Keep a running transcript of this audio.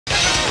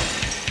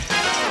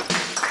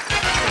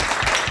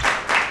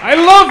I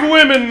love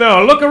women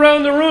now. Look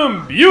around the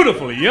room.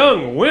 Beautiful,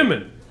 young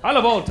women. I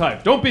love all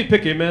types. Don't be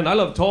picky, man. I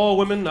love tall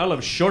women. I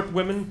love short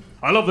women.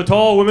 I love the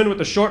tall women with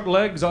the short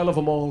legs. I love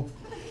them all.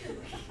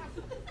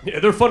 Yeah,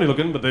 they're funny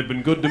looking, but they've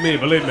been good to me,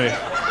 believe me.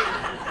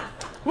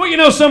 Well, you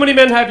know, so many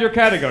men have your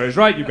categories,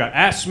 right? You've got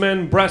ass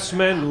men, breast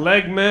men,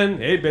 leg men.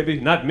 Hey, baby,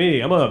 not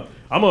me. I'm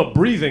a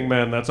breathing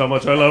man. That's how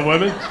much I love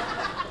women.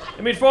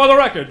 I mean, for the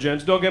record,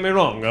 gents, don't get me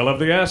wrong. I love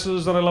the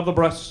asses, and I love the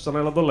breasts, and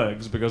I love the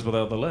legs, because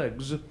without the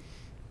legs,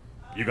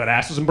 you got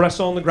asses and breasts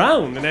on the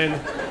ground, and then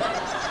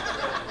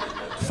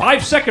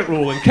 5-second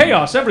rule and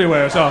chaos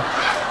everywhere, so.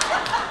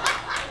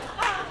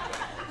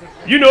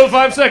 You know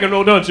 5-second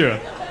rule, don't you?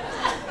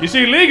 You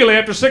see, legally,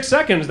 after 6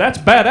 seconds, that's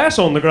badass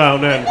on the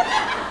ground, then.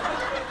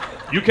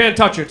 You can't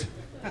touch it.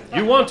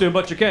 You want to,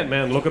 but you can't,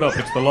 man. Look it up.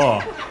 It's the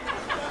law.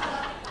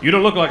 You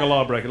don't look like a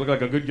lawbreaker. You look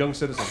like a good young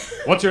citizen.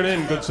 What's your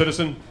name, good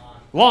citizen?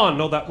 Lon.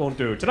 No, that won't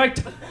do.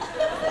 Tonight,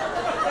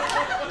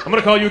 I'm going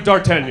to call you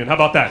D'Artagnan. How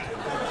about that?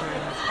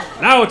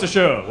 Now it's a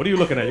show. What are you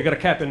looking at? You got a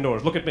cap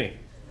indoors. Look at me.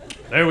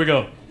 There we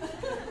go.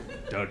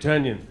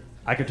 D'Artagnan.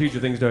 I can teach you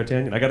things,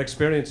 D'Artagnan. I got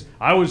experience.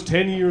 I was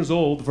 10 years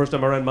old the first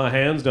time I ran my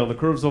hands down the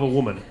curves of a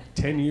woman.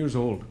 10 years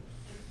old.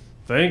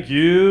 Thank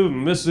you,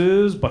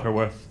 Mrs.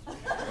 Butterworth.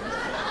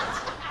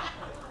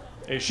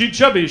 Hey, she's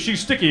chubby, she's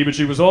sticky, but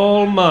she was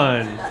all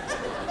mine.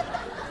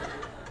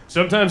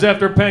 Sometimes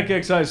after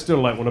pancakes, I still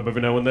light one up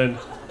every now and then.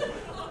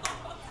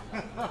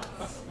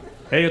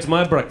 Hey, it's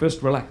my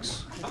breakfast.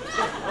 Relax.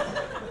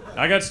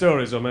 I got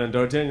stories, oh man.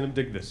 D'Artagnan,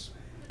 dig this.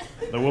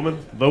 The woman,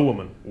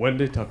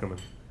 Wendy Tuckerman.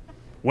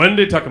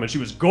 Wendy Tuckerman, she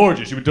was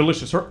gorgeous. She was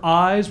delicious. Her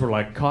eyes were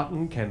like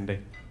cotton candy.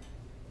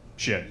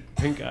 She had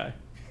pink eye.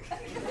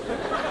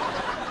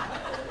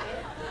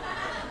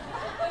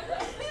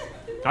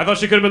 I thought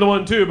she could have been the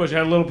one too, but she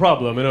had a little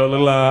problem, you know, a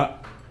little,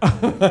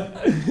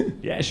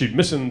 yeah, she'd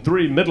missing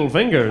 3 middle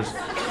fingers.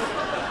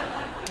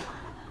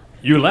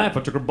 You laugh,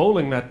 I took her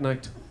bowling that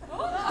night.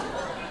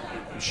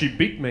 She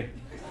beat me.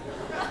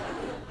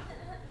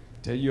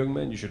 Tell you young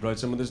men, you should write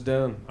some of this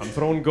down. I'm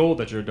throwing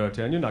gold at you,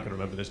 D'Artagnan. You're not going to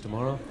remember this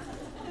tomorrow.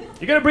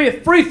 You got to be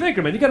a free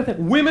thinker, man. You got to think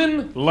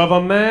women love a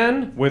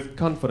man with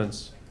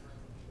confidence.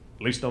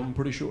 At least I'm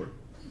pretty sure.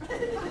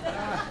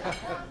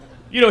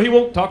 You know, he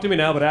won't talk to me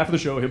now, but after the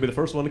show, he'll be the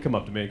first one to come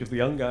up to me, because the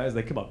young guys,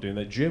 they come up to me in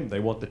that gym. They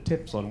want the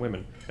tips on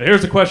women. And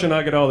here's the question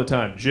I get all the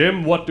time.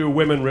 Jim, what do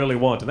women really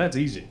want? And that's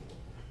easy.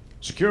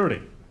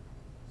 Security.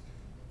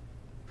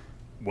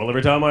 Well,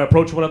 every time I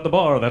approach one at the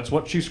bar, that's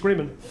what she's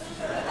screaming.